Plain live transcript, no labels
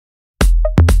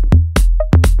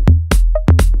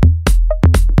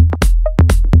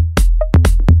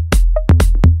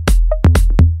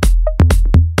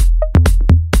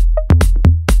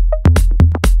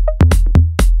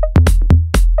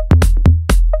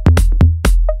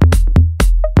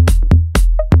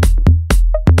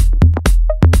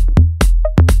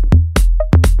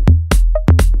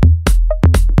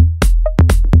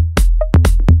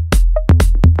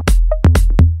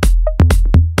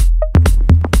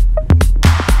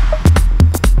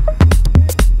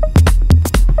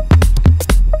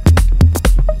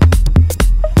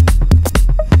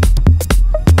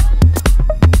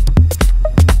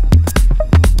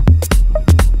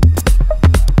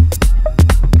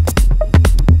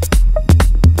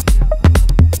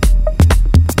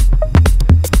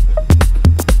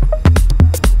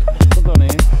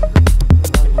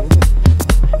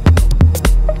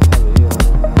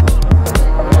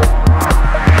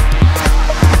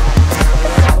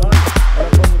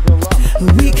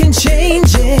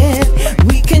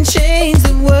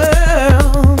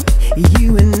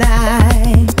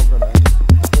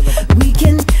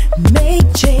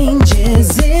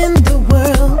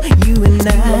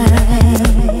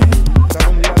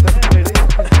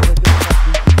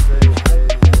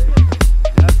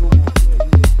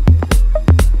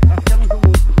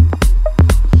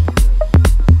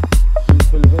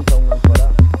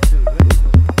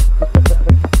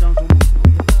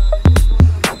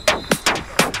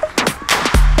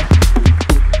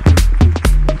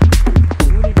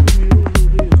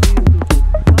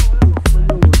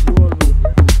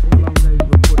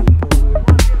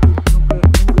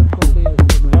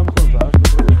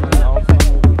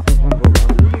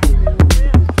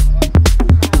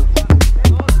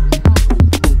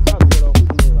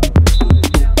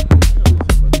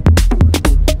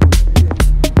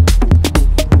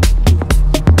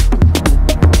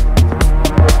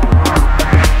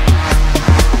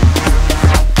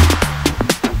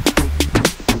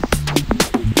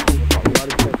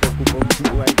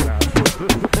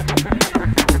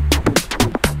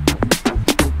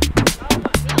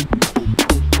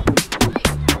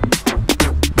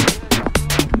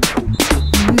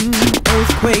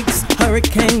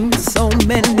came, so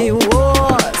many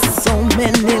wars, so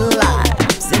many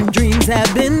lives and dreams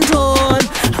have been torn.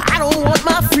 I don't want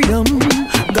my freedom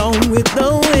gone with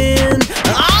the wind.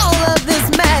 All of this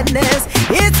madness,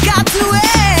 it's got to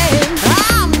end.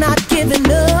 I'm not giving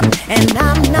up and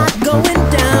I'm not going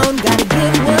down. Gotta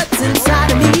give what's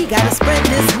inside of me, gotta spread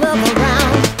this love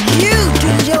around. You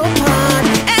do your part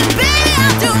and baby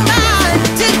I'll do mine.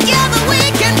 Together we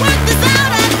can work this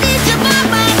out. I need you by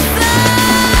my side.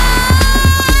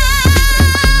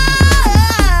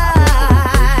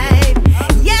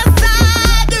 Yes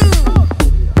I do.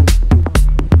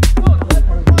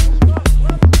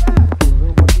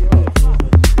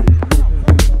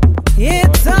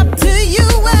 It's up to you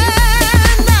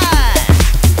and I.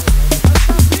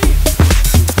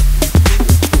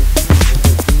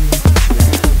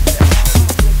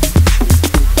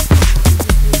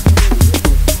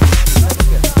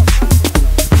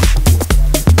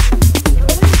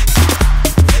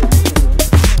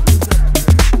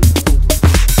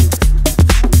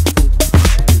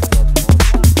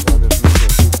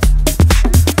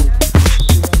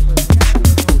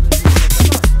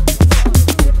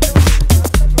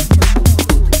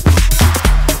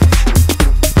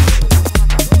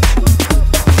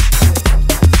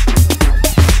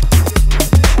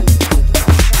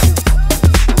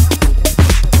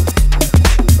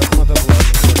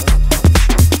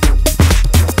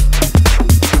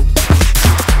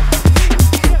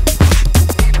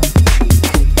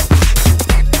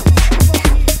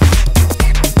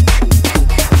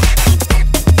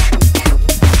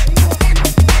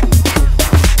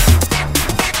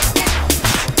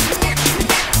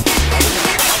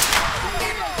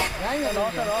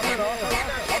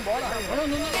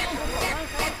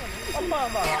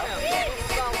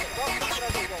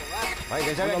 Vai,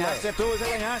 deixa ganhar, se tu, se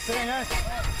ganhar, se ganhar.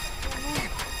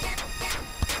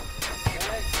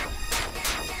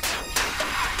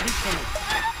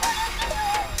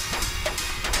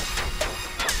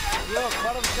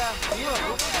 Para buscar,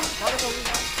 para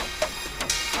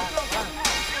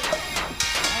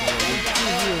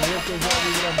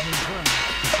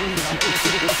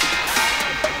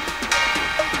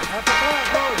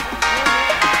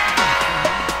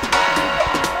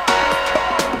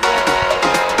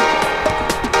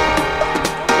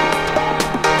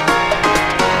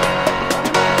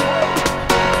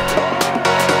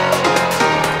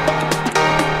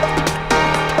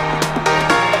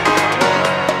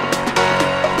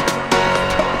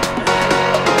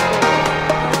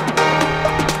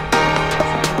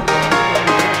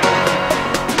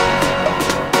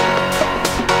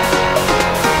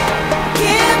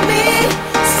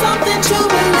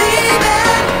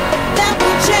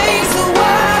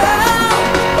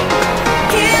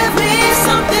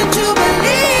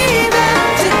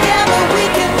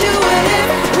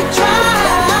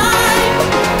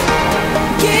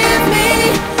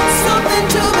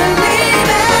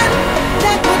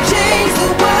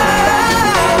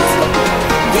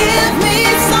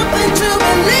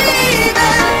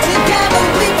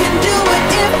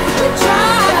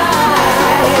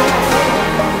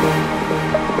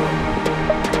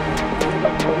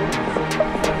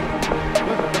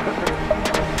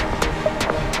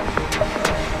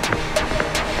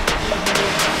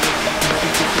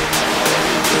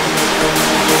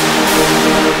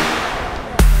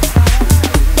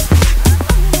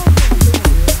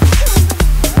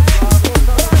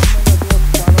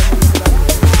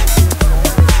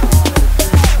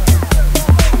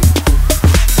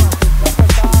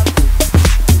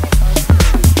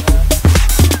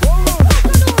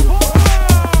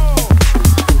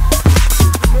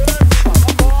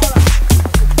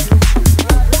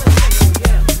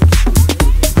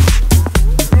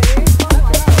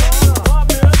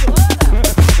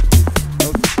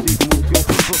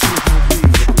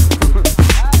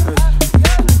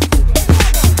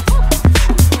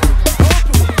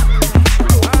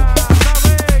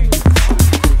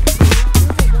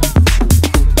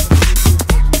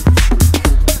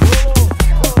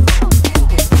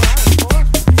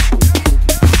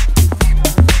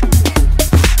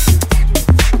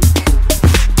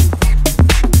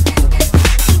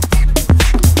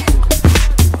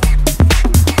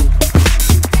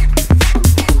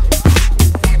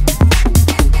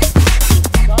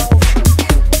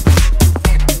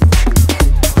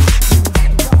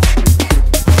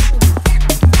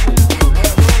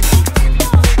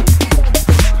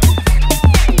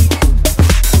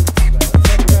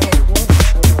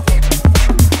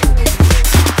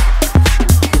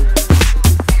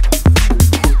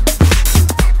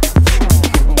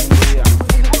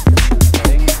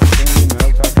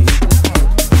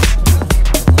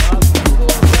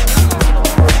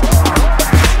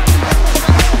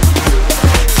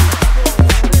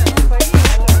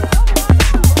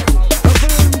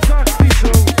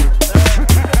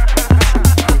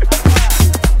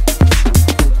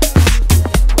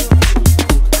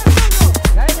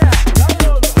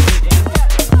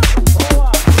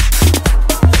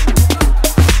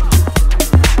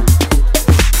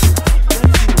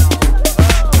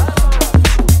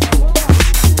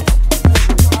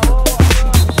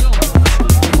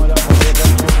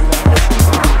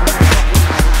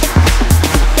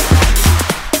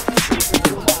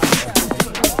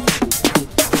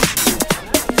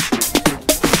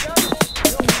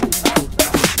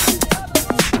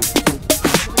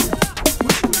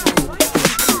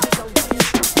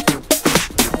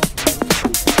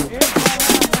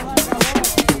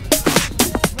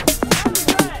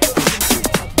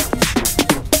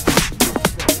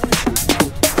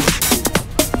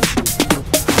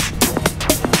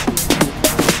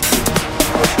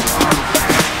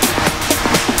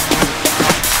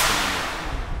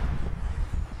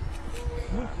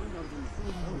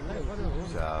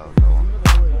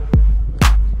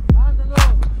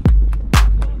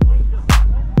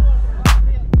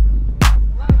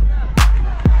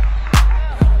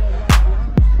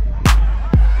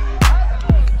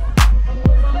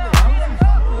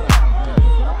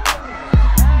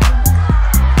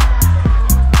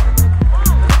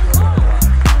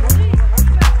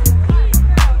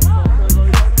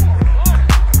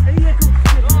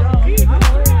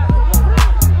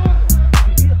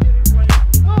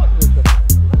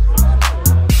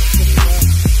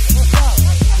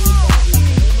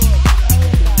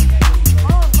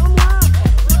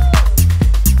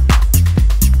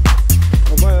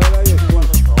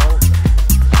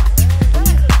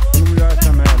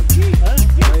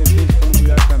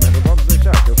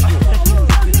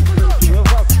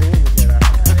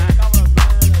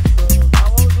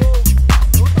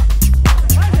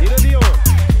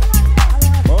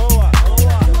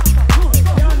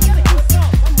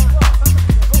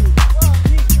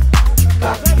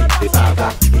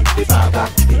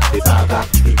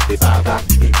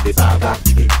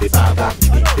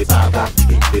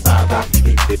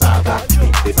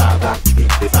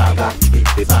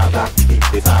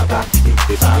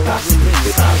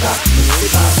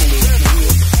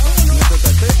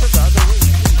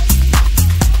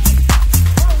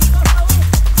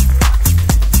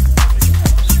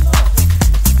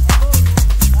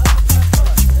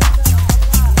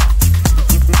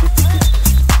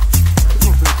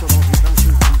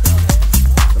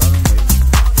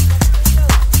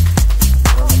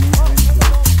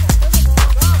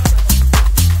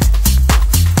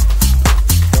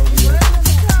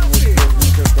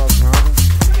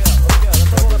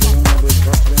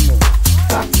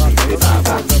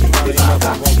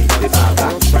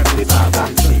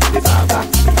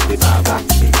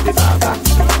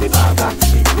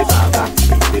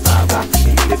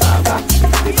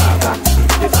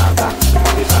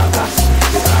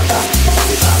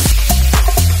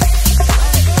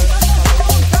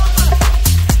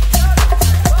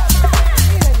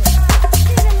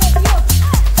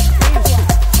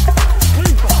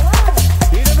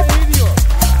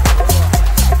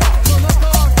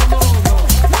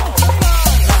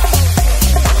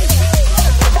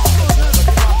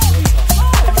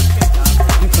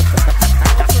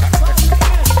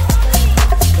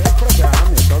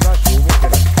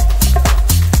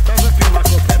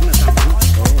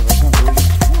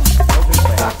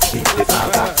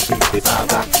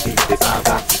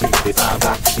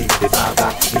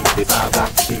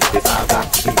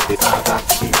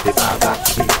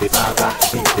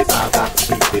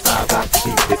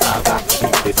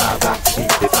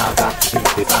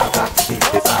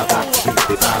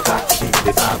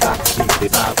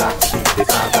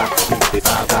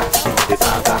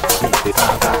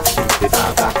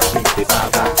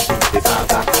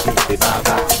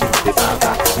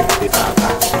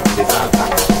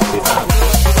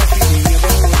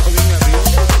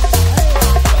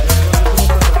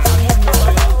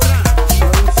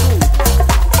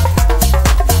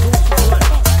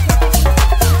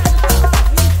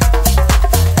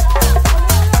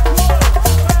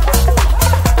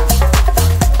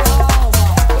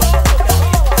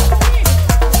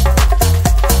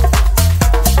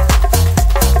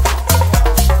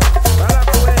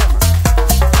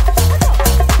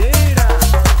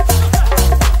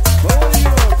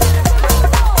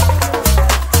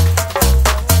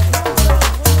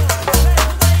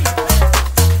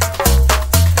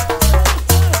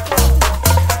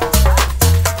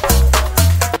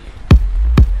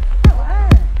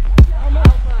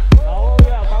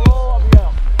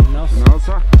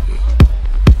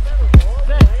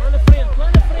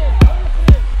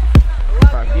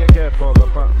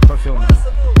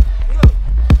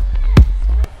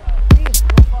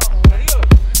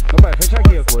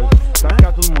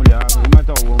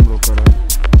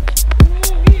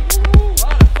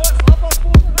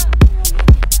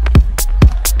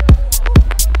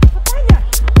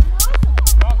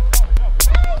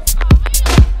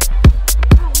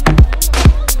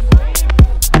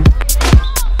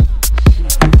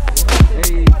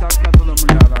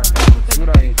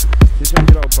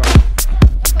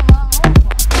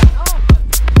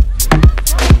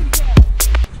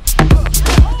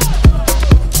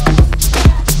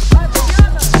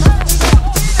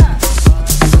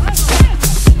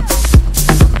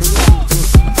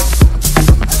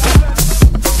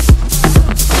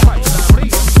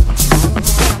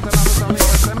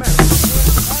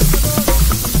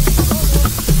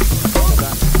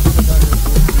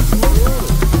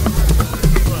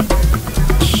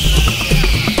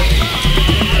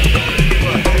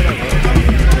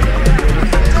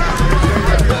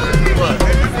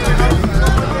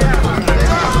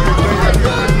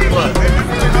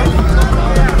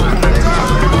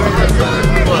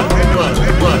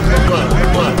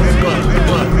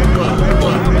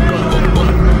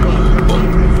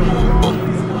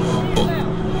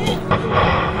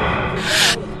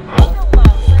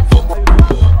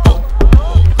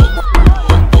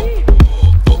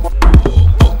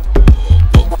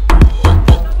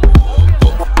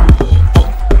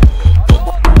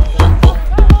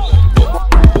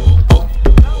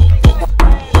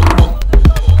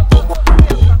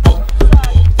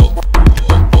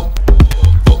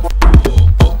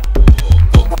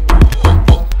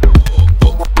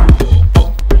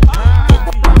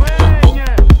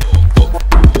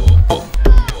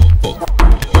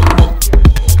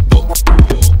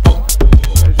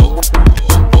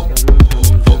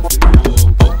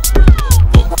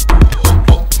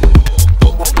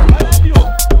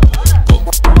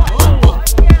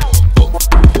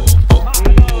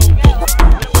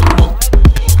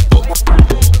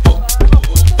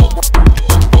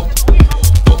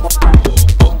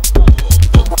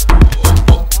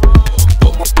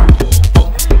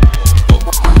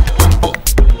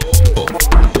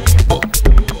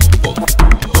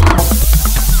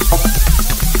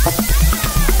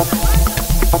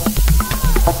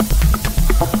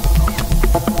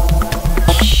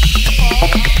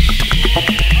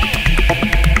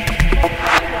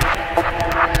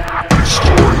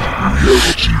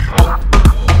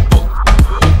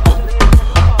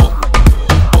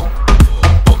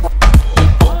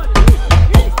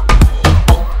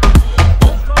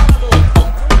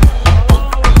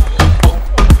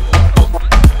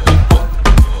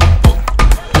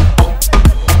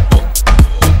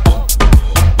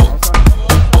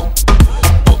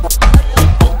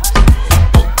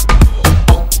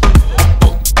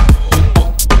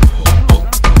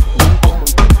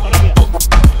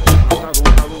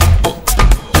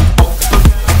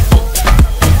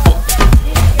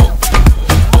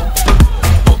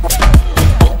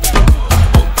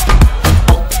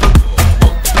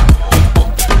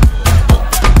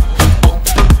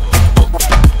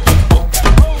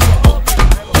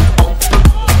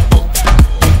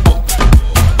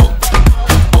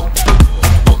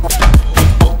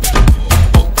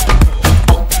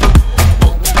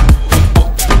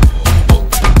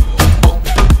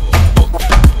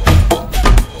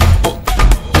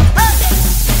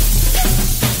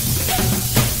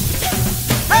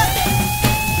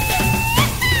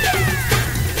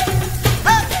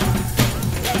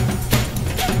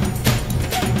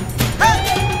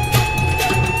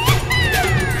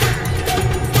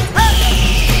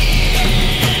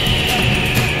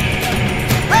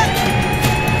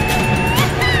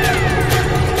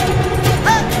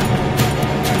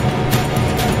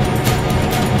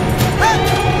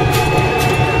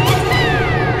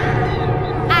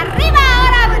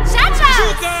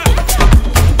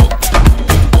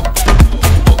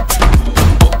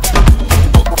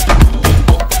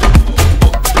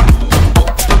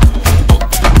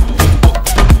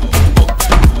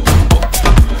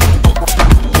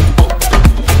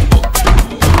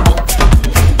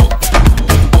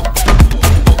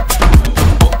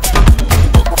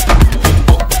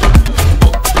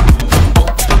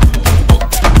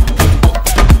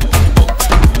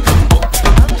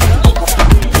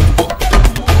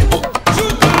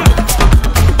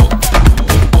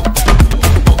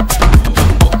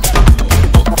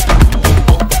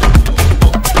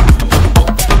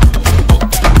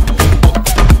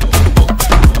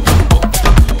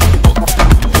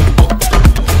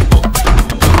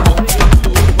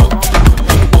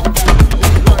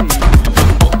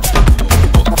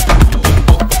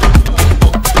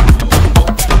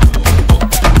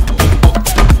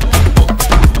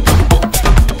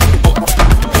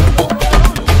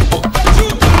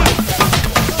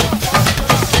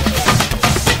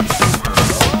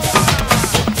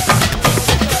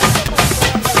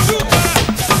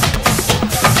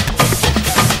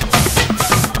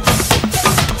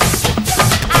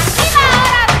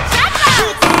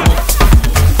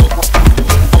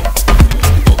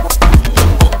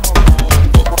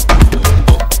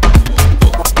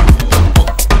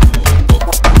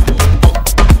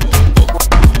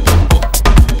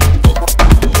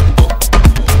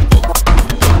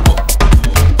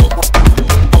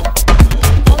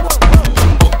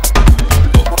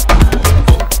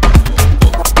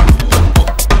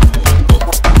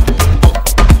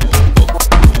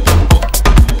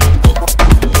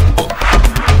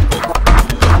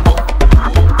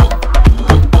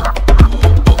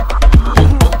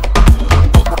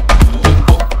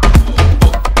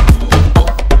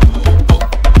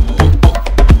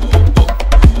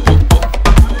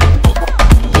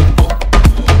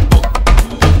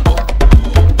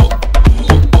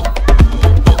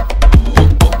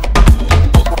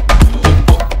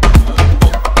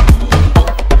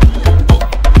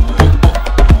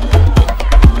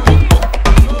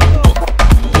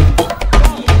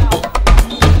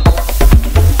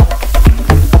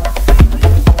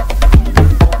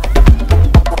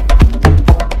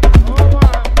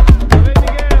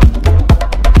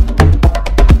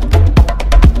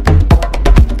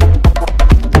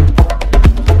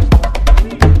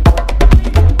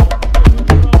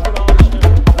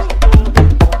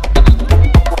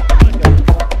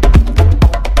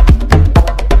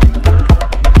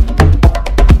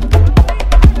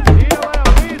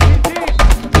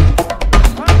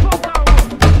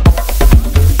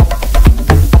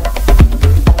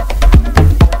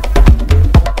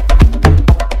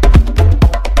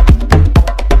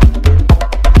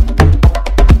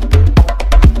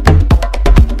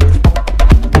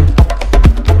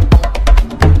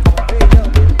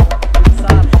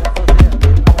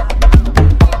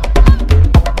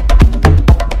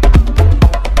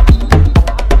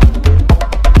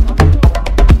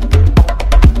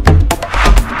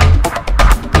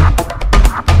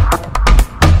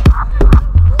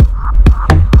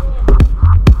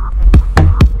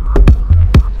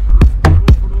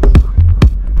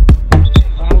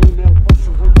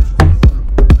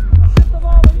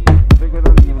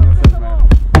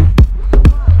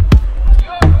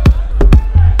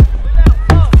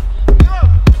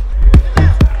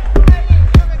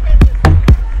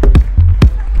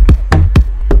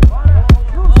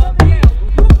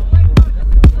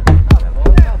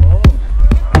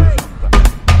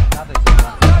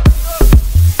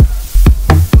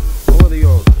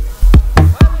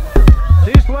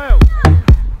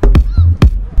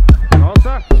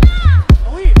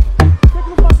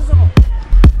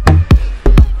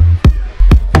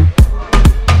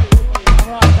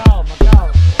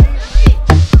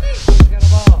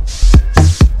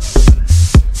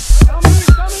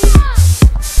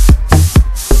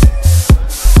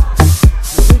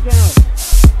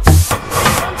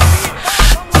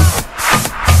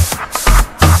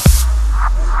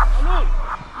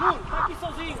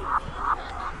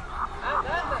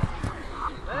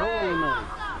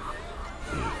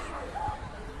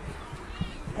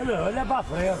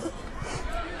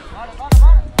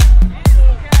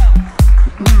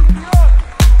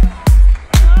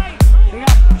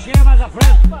Chega mais à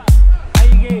frente. Aí,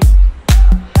 Gui.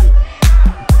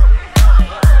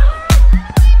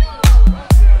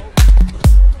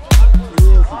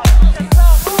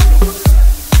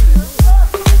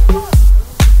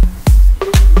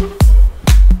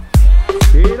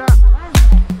 Tira.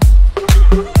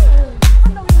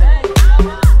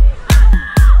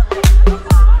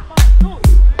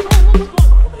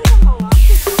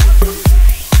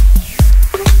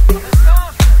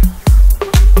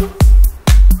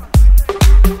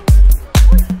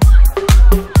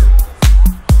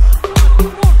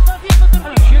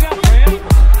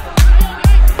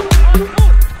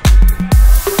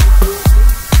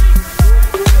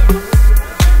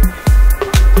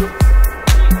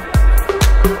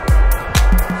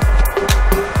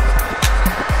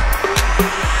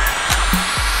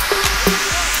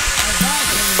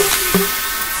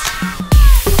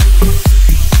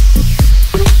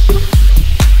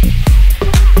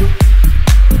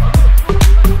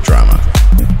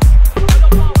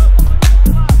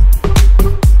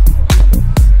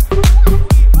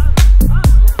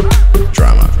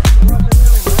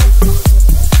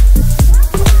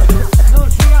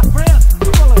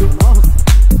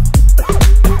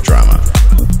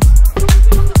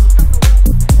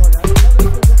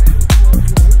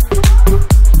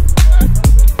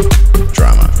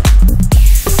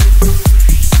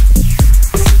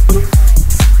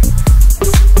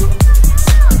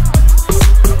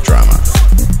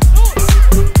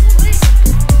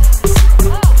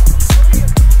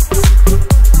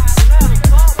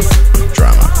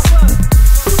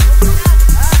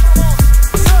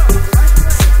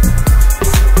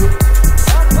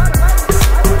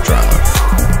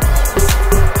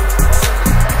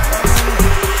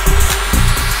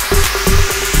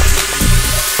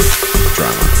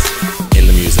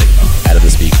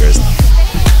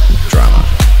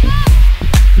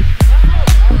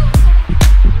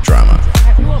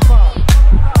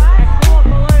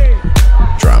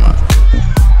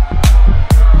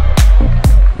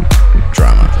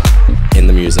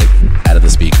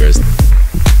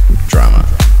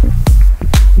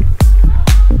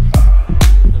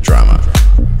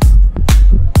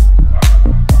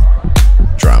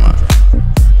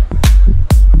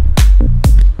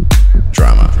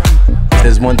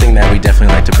 One thing that we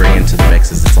definitely like to bring into the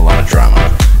mix is it's a lot of drama.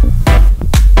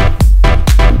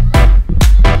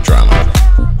 Drama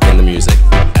in the music,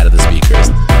 out of the speakers.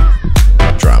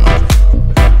 Drama.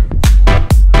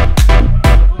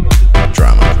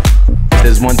 Drama. If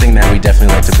there's one thing that we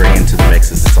definitely like to bring into the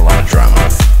mix is it's a lot of drama.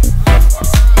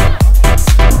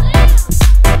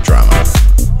 Drama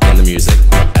in the music,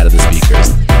 out of the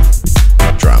speakers.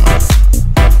 Drama.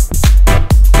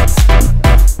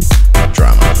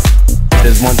 Drama.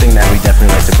 There's one thing that we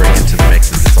definitely like to bring into the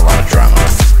mix is it's a lot of drama.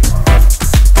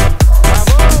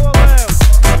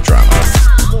 Drama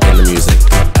in the music,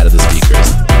 out of the speakers.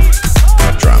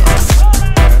 Drama.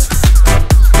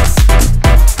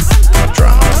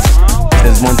 Drama.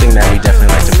 There's one thing that we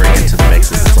definitely like to bring into the mix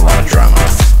is it's a lot of drama.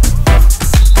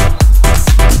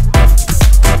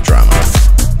 Drama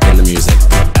in the music,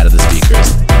 out of the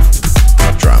speakers.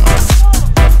 Drama.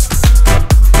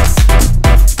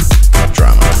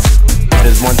 Drama.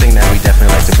 There's one thing that we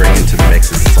definitely like to bring into the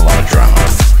mix is it's a lot of drama.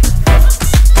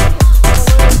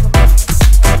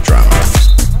 Drama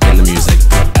in the music,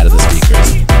 out of the speakers.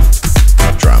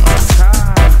 Drama.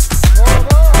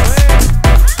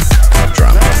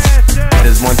 Drama.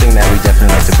 There's one thing that we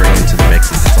definitely like to bring into the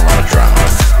mix is it's a lot of drama.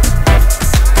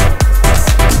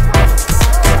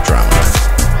 Drama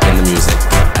in the music,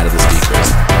 out of the speakers.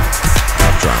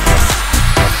 Drama.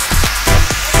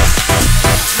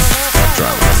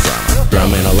 Drama.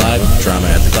 Drama in a live, drama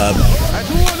at the club.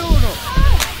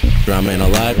 Drama in a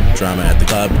live, drama at the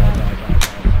club.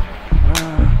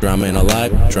 Drama in a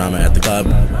live, drama at the club.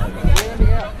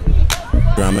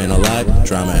 Drama in a live,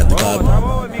 drama at the club.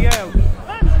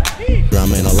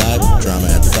 Drama in a live, drama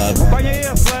at the club.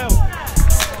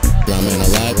 Drama in a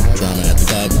live, drama at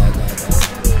the club.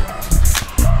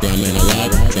 Drama in a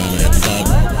live, drama at the club.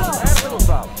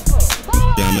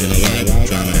 Drama in a live,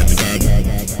 drama at the club.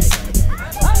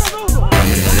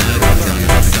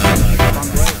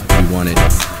 We want it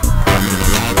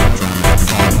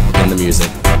in the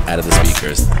music, out of the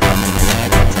speakers.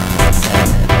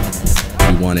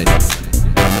 We want it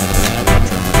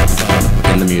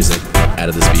in the music, out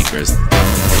of the speakers.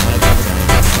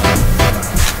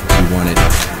 We want it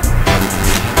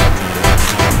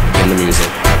in the music,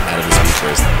 out of the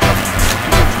speakers.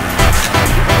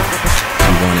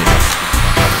 We want it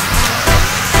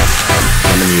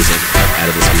in the music. music out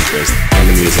of the speakers. In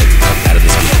the music out of the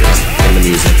speakers. In the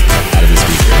music out of the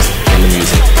speakers. In the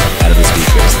music out of the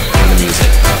speakers. In the music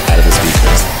out of the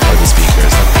speakers. Out of the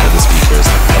speakers. Out of the speakers.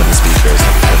 Out of the speakers.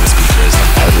 Out of the speakers.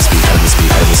 Out of the speakers. Out of the speakers.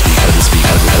 Out of the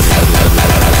speakers. Out of the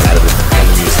speakers. Out of the in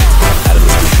the music out of the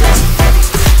speakers.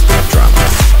 Drama.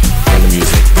 In the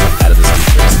music out of the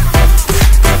speakers.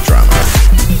 Drama.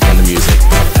 In the music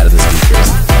out of the speakers.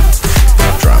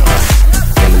 Drama.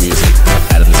 In the music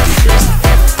out of the speakers.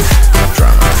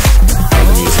 Drama.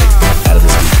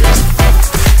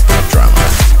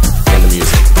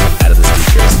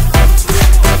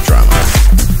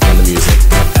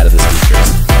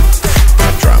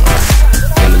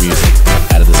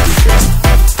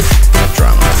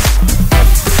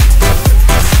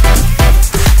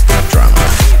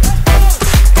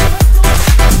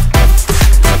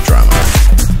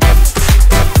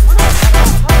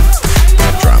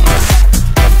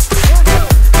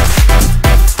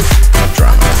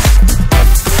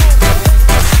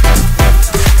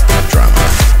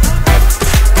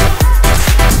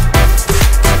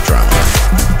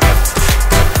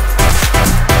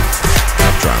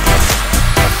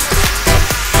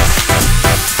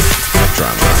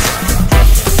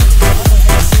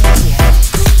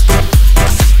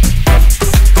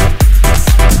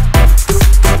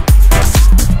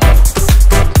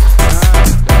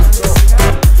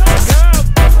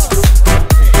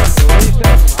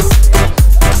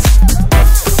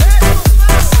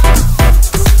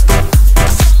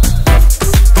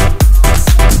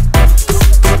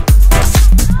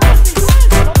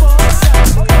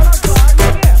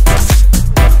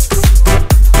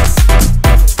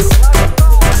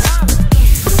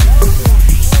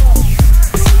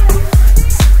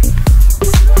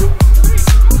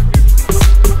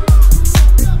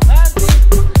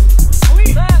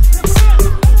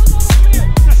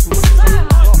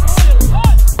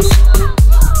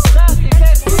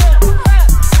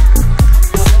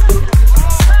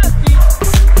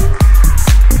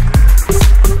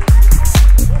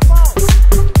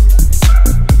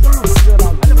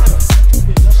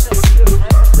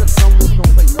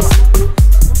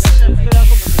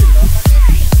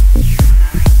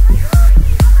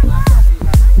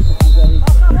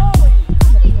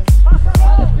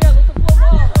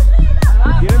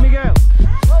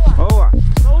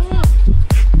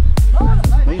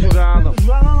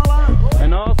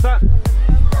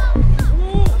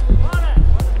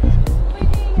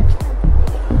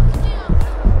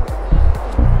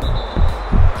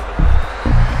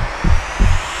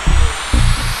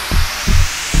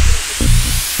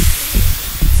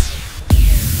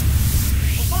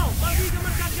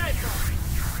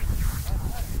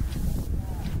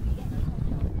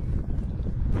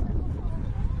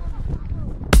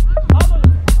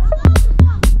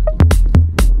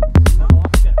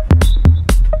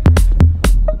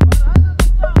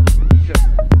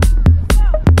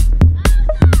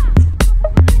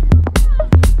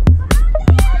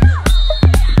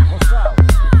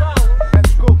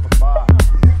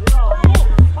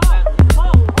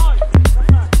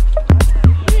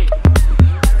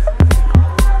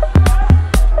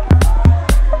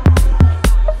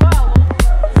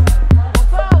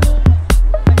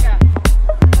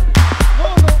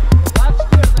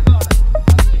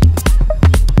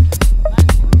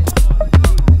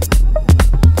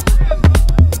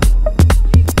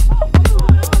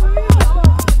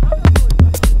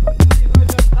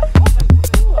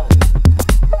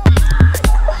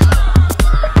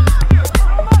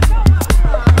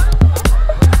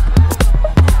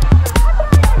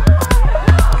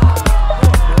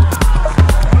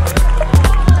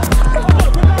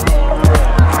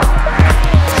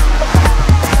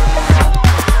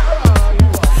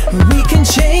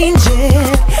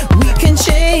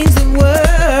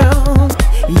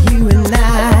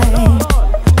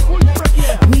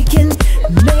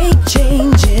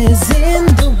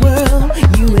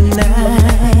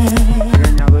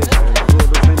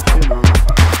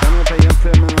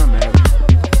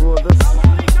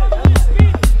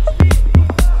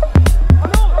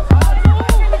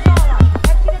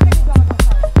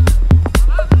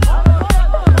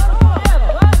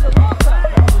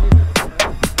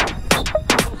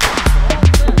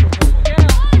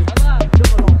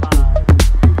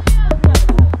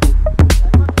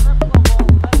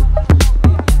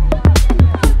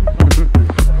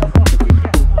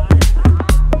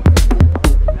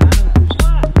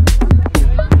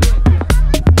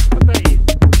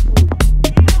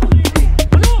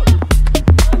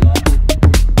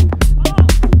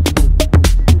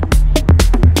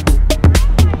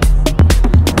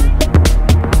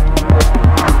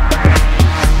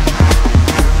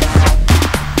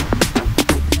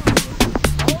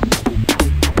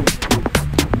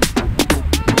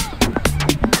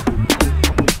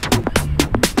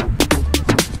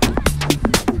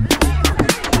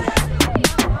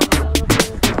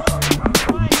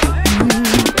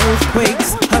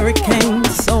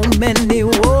 many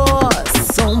wars,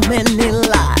 so many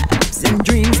lives and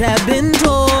dreams have been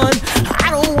torn. I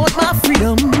don't want my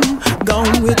freedom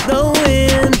gone with the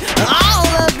wind. All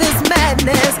of this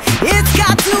madness, it's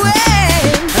got to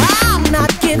end. I'm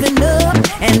not giving up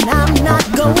and I'm not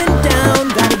going down.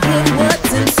 Gotta give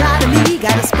what's inside of me,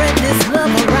 gotta spread this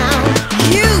love around.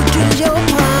 You do your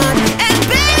part and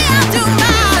baby I'll do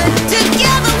mine.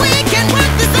 Together we can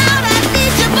work this out. I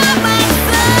need you by my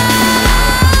side.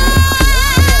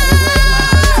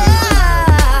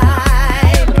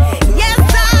 Yes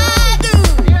I do.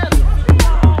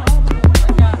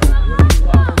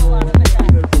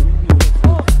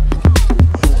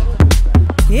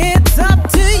 It's up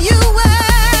to you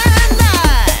and I.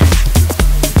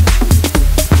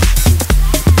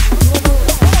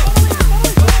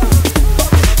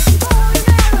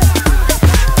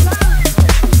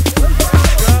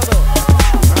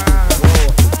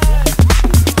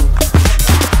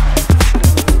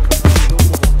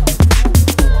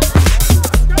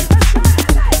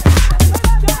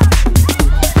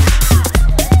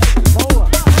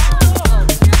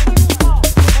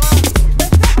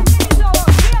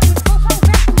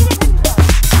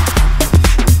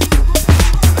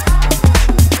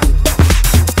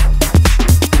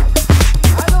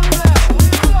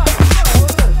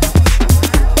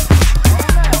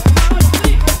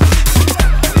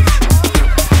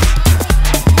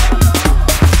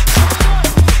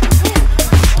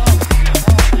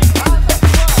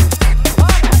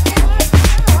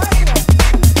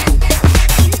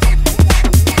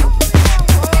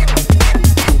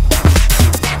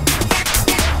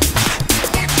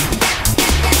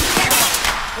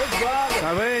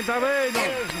 Tá bem.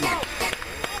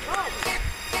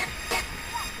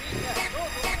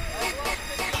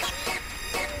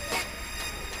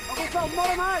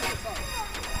 Bora mais, pessoal.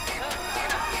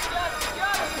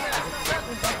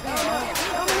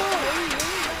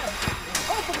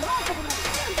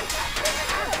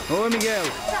 Oi, Miguel.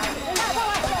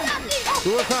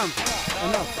 Tua campo.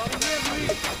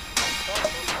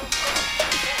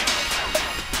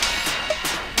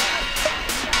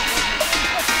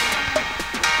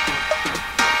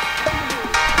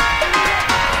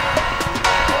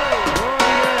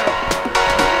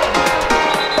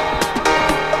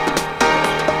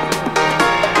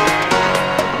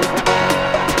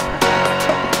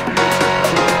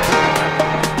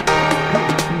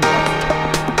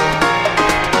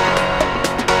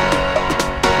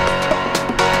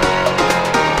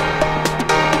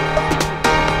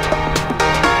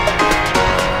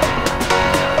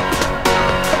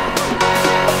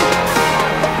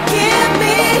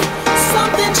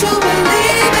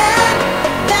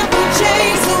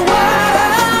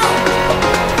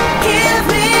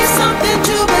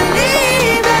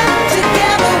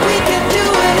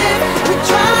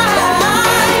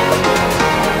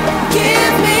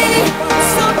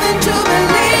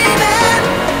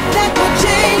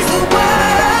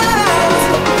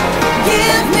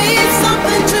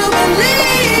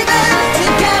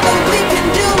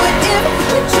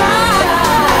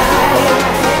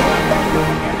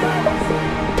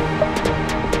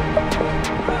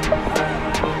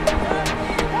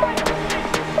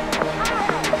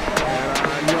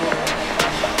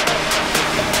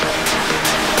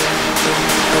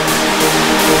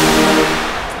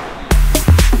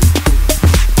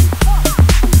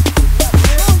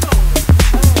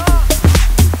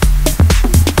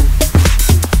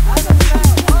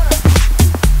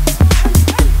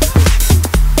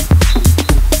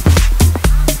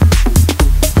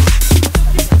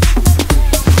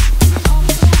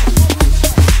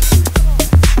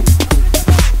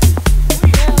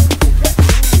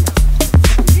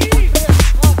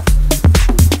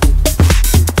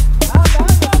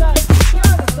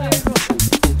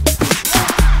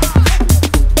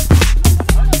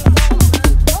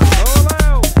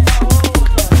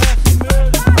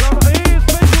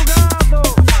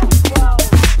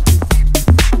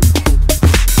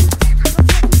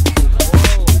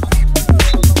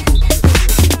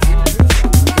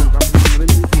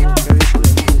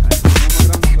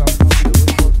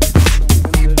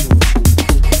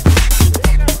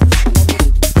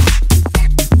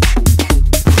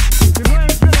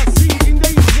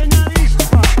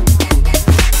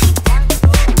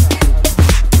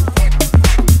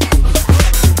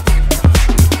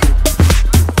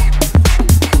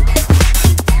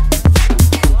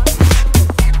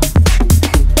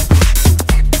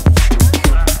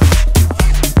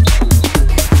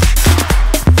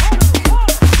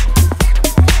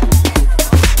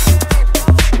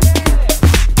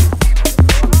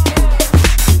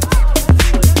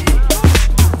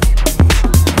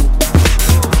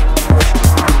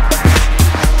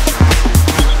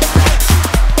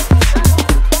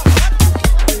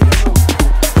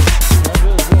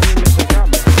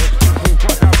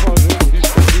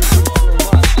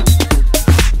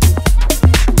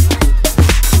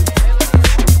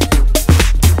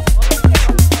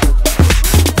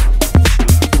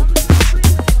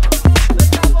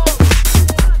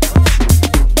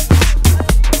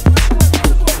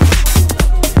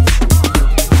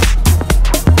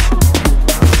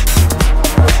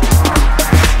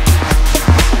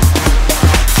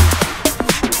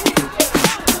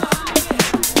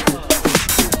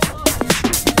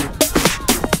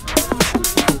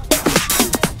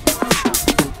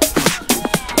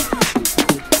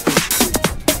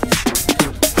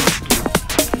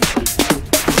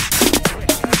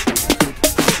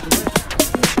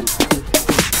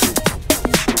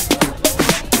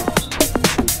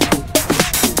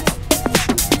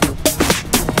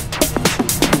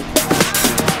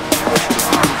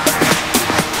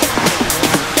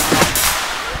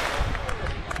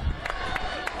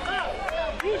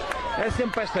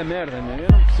 esta merda, né?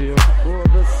 Eu não percebo.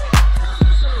 Foda-se.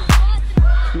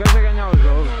 O gajo a ganhar o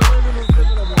jogo.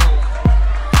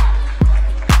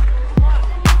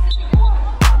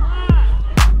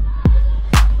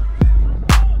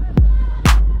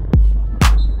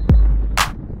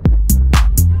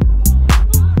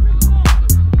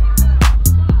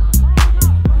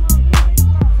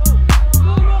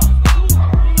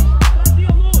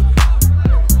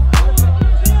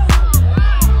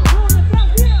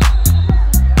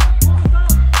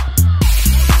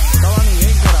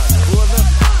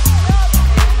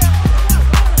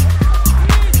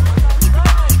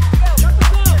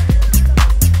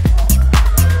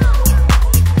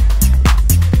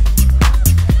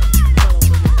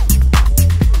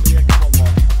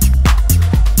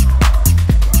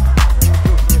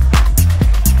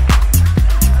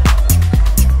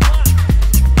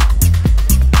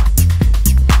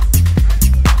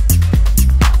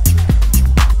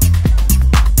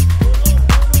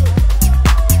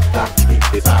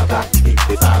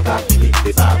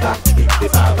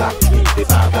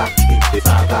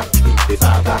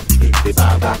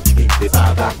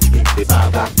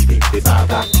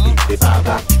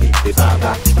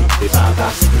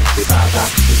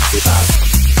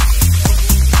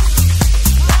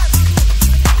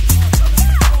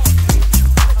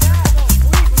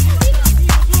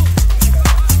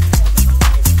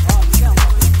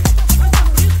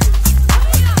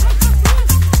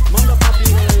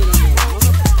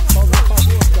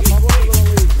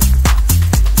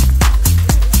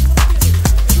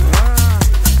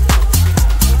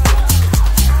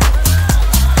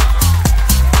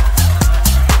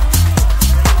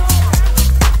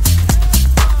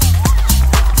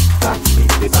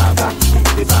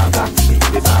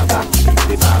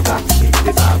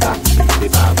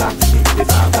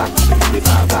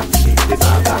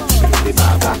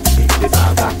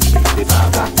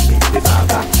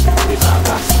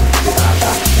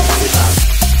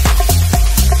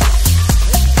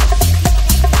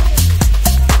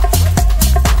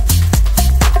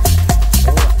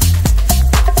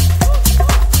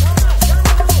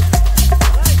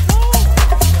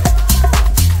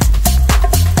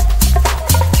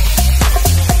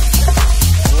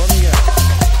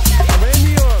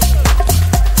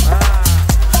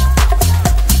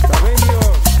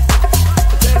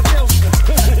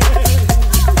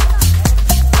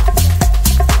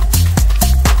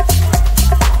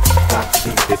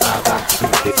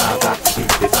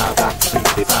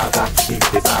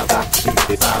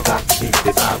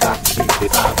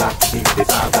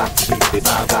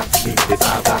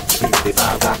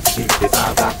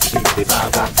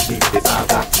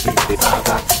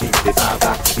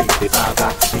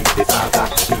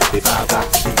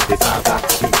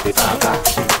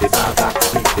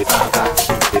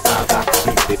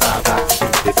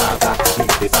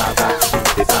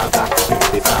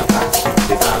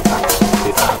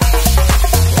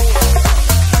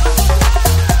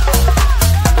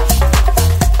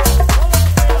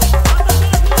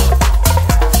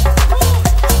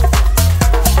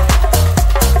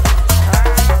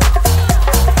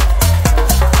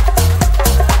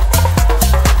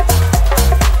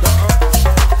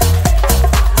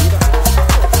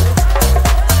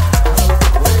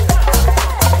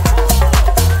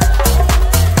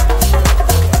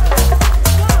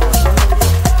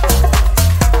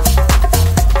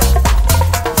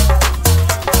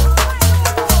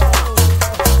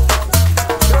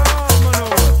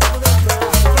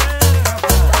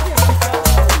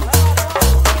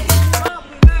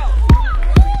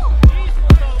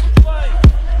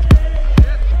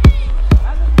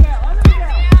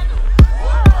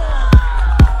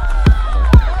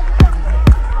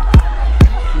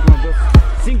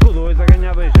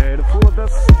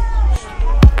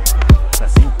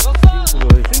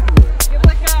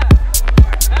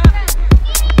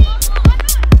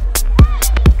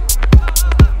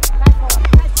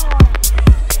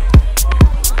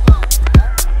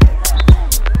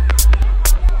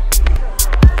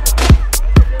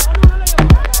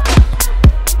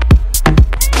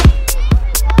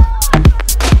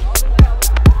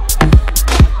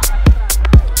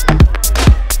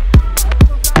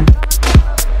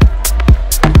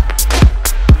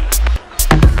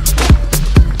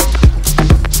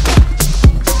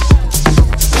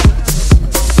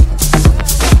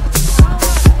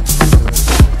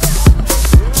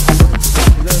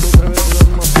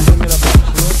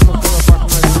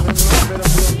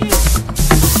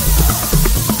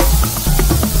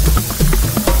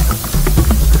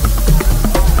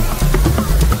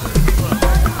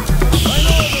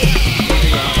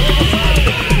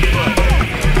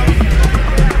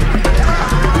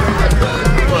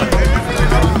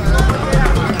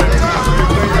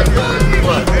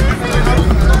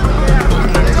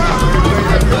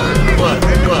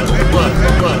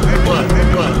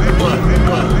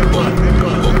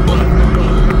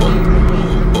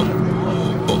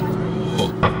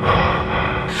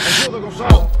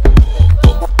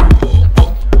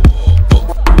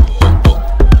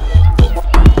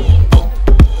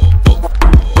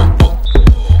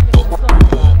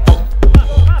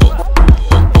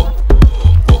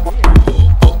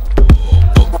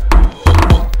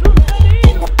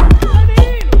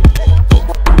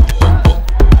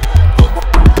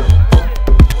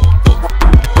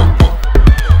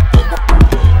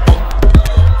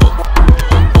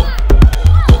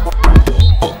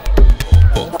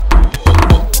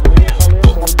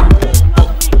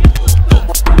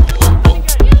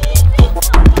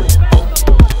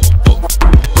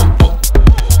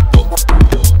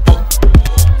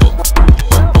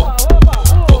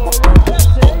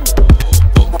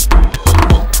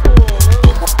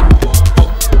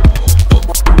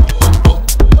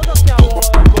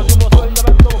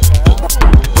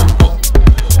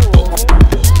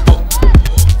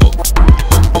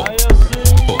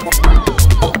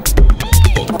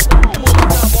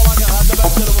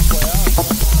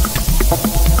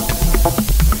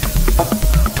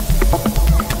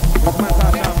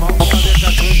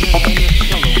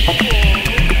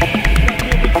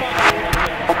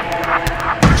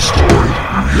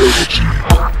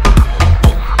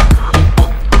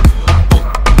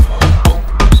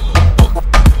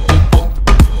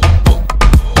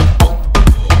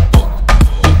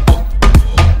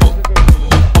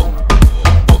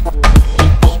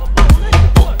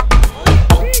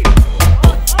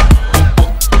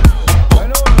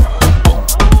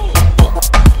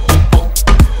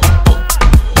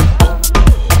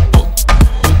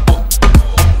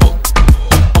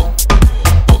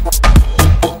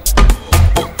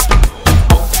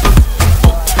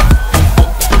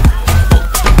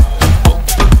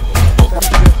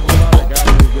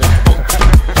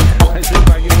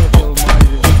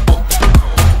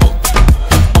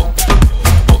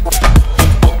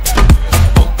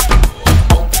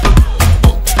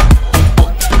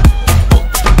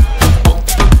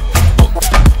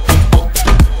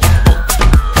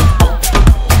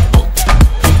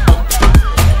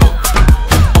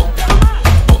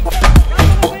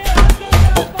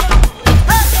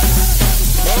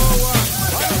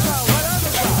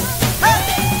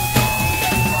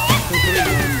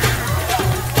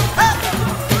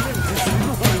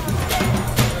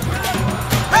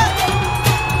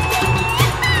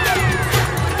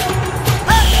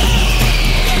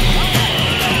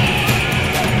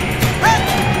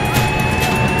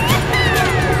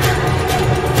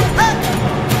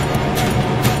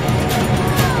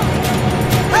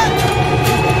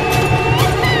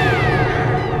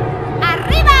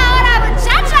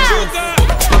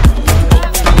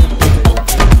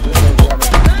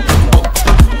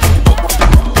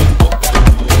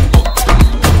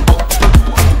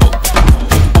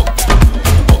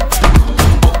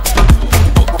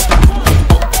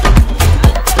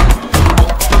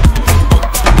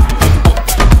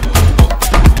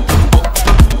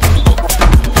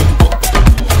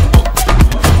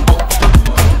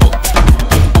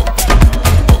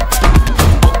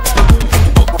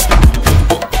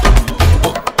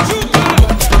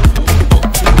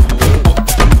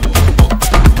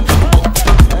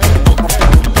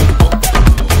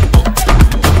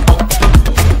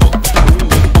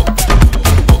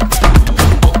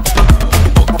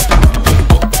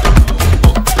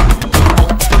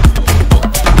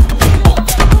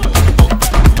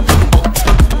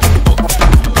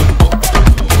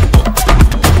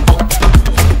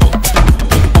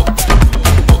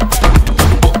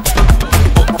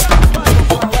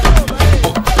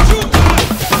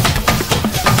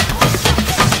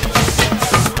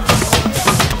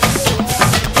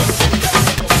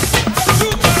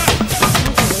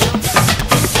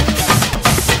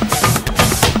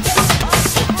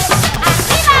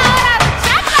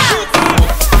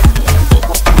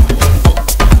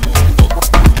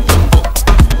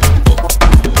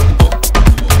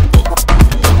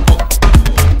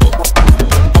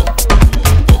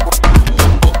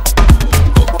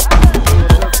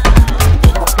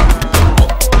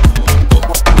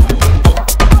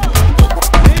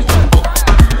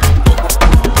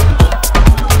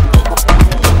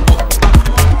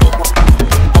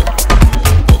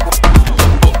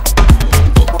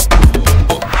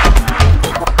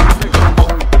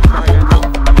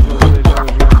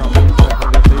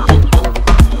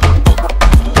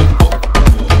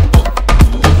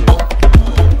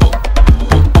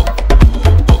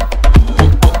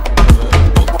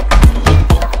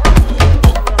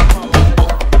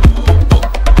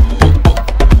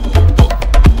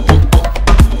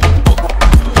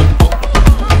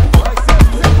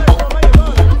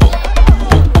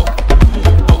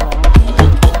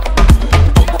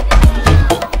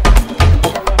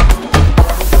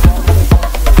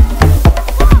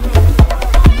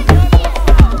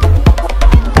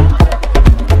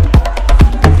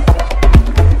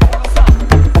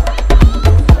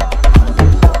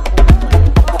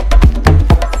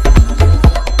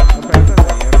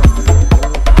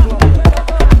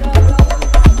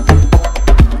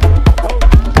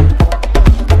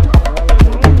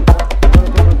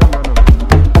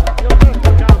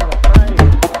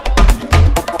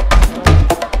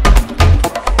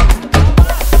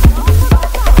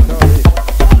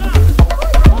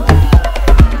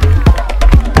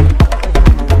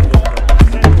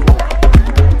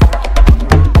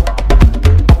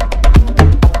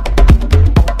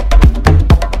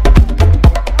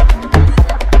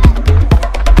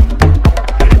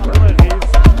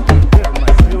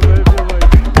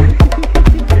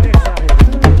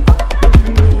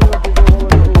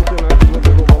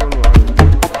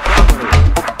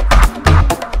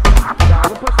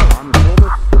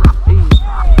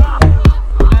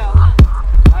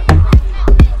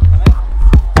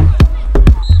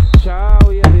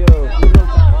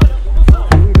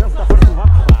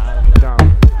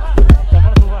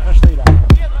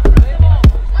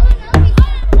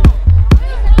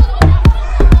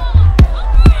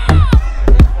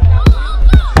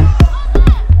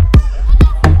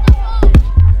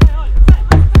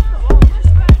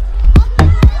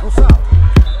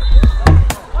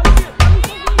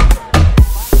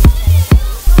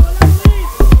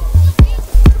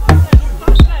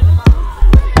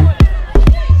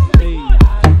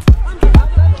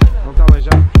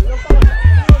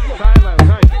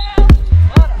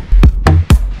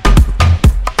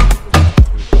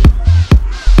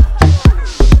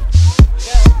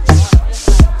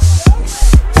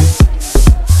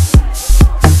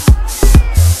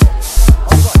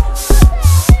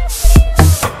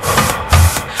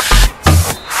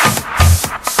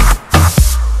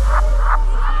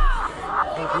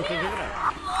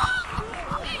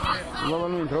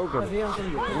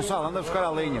 açúcar. Gonçalo, anda buscar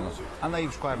a linha, anda aí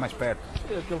buscar mais perto.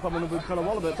 Ele também não veio buscar a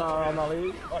bola, está a andar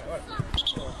ali.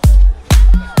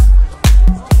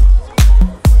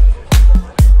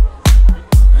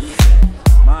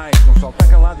 Mais, Gonçalo, está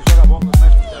calado e joga a bola,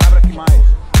 mas abre aqui mais.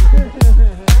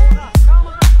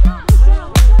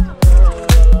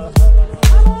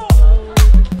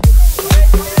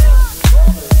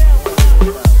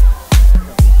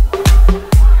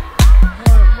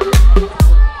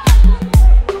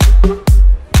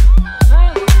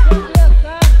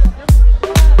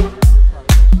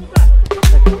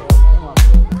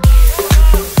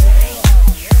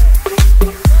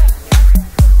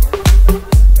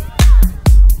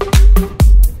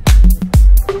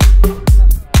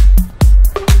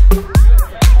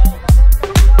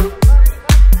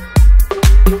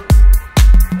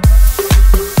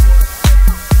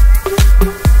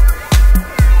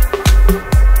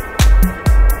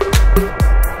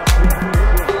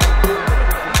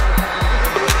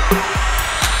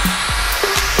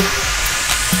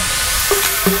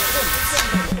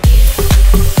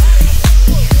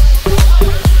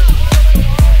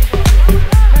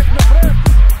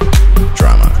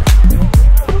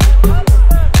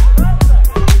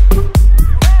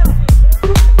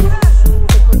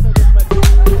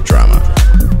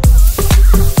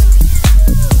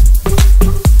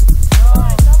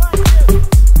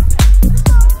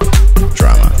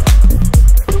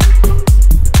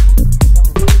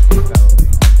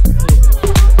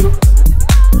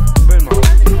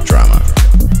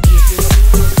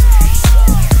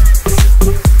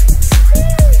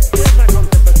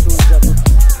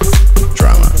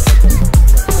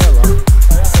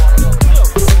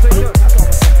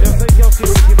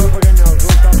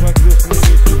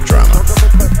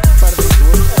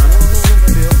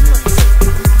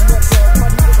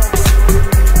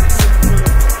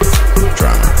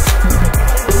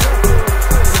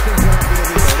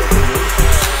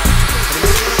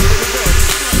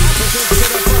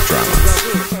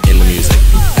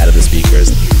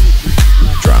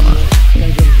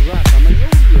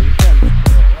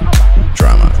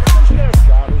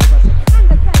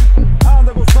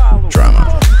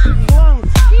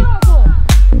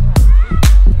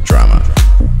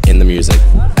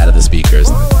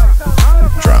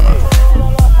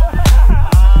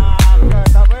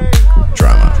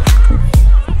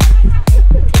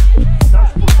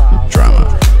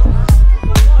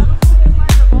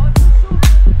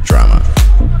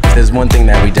 One thing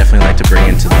that we definitely like to bring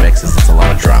into the mix is it's a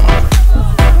lot of drama.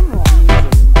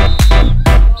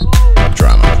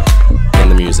 Drama in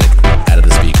the music, out of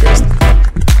the speakers.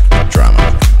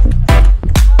 Drama.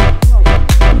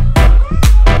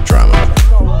 Drama.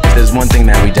 If there's one thing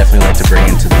that we definitely like to bring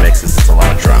into the mix is it's a lot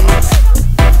of drama.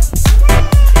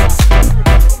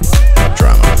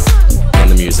 Drama in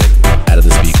the music, out of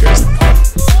the speakers.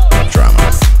 Drama.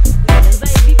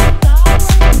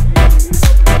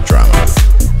 Drama.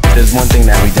 There's one thing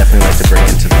that we definitely like to bring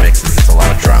into the mix is it's a lot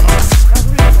of drama.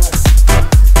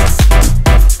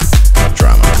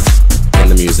 Drama in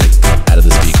the music, out of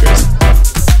the speakers.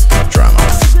 Drama.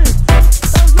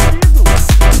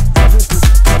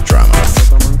 Drama.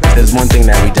 There's one thing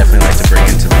that we definitely like to bring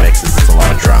into the mix is it's a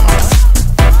lot of drama.